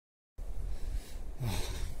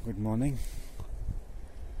Good morning.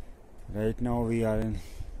 Right now we are in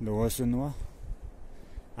Lower Sinhuwa,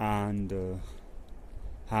 and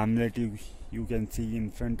hamlet you can see in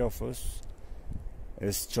front of us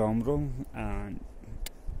is Chomrong, and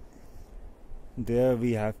there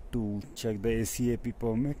we have to check the ACAP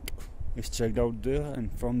permit. It's checked out there,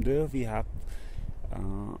 and from there we have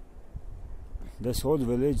this whole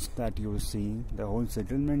village that you are seeing. The whole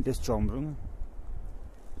settlement is Chomrong.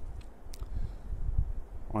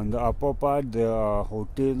 On the upper part there are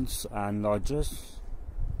hotels and lodges,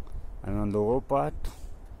 and on the lower part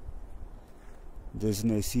there's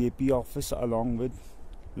an ACAP office along with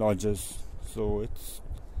lodges. So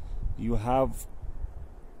you have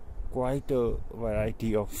quite a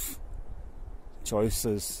variety of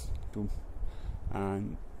choices too.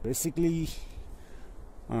 And basically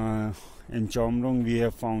in Chomrong we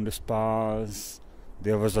have found spas.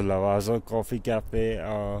 There was a Lavazza coffee cafe.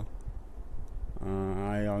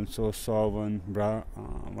 I also saw one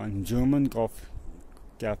German coffee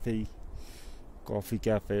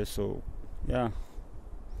cafe. So yeah,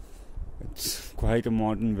 it's quite a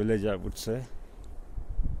modern village, I would say.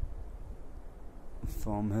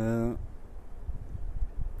 From here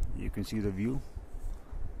you can see the view.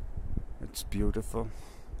 It's beautiful.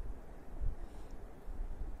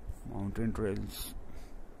 Mountain trails,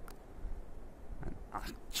 and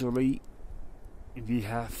actually we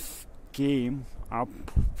have came up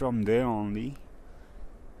from there only.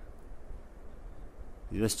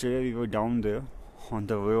 Yesterday we were down there on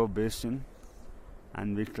the river basin,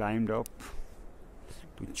 and we climbed up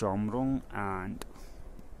to Chomrong, and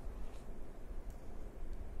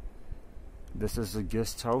this is the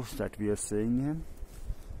guest house that we are staying in.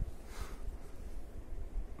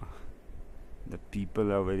 The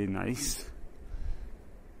people are very nice.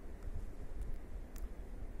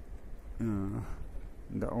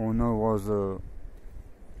 The owner was a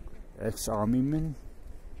ex-army man,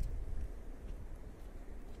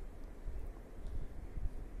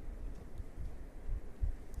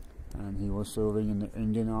 and he was serving in the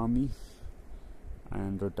Indian Army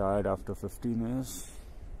and retired after 15 years.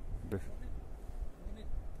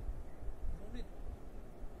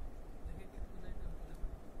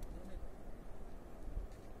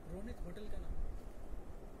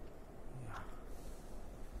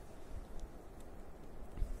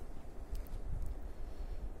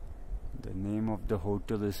 The name of the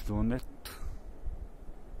hotel is Ronet,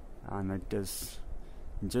 and it is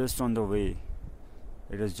just on the way.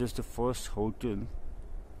 It is just the first hotel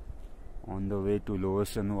on the way to Lower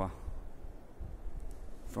Sinhuwa.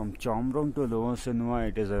 From Chomrong to Lower Sinhuwa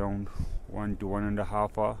it is around 1 to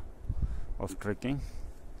 1.5 hours of trekking,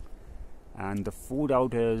 and the food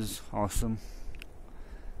out here is awesome.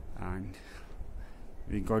 And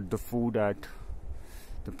we got the food at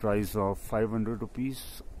the price of 500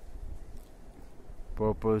 rupees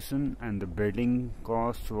per person, and the bedding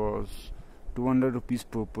cost was 200 rupees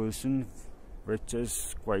per person, which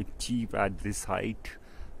is quite cheap at this height.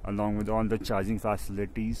 Along with all the charging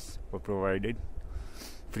facilities were provided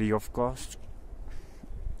free of cost.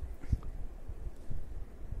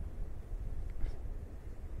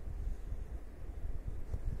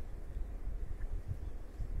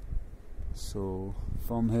 So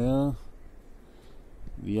from here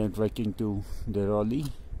we are trekking to Deroli,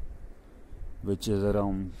 which is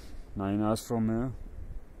around 9 hours from here.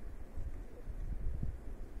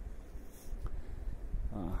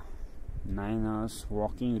 9 hours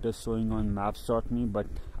walking it is showing on maps.me, but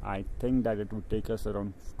I think that it would take us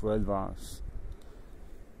around 12 hours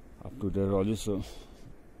up to Deroli. So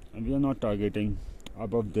we are not targeting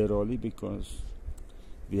above Deroli because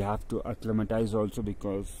we have to acclimatize also,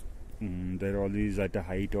 because Deroli is at a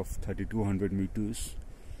height of 3200 meters,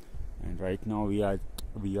 and right now we are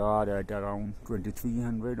at around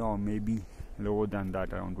 2300, or maybe lower than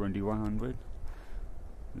that, around 2100.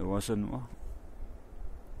 Lower Sinhuwa.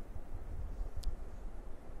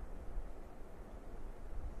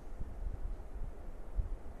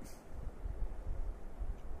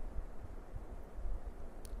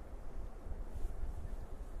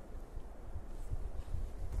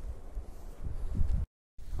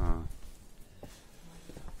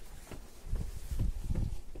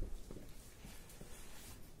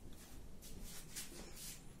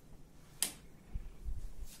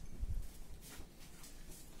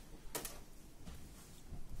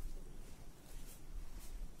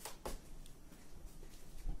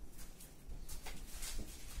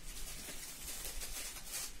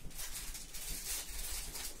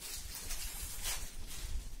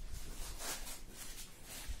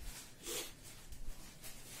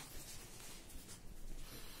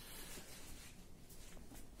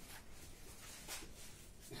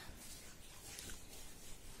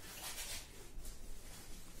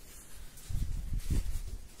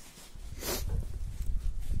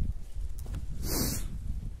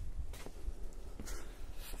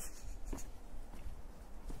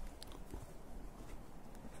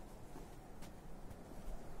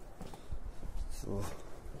 So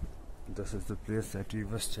this is the place that we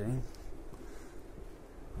were staying.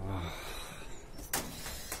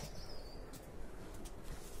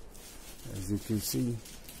 As you can see,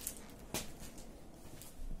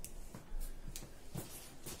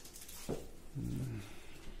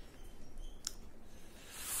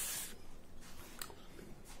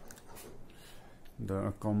 the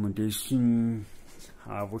accommodation,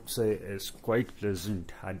 I would say, is quite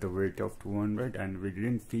pleasant at the rate of 200, and we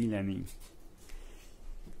didn't feel any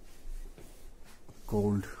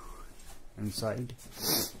cold inside.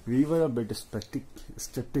 We were a bit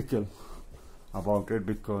skeptical about it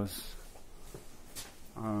because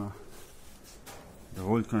the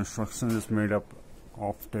whole construction is made up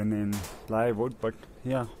of tin and plywood, but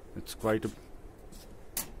yeah, it's quite a,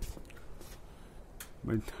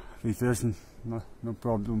 but we faced no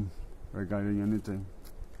problem regarding anything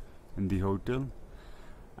in the hotel.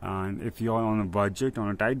 And if you are on a budget, on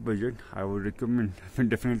a tight budget, I would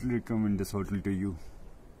definitely recommend this hotel to you.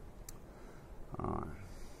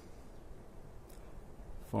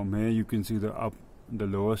 From here you can see the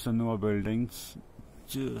lower Sinhuwa buildings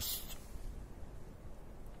just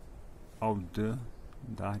out there.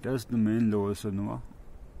 That is the main lower Sinhuwa,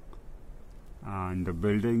 and the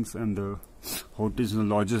buildings and the hotels and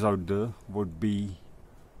lodges out there would be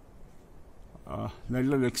a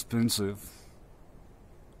little expensive.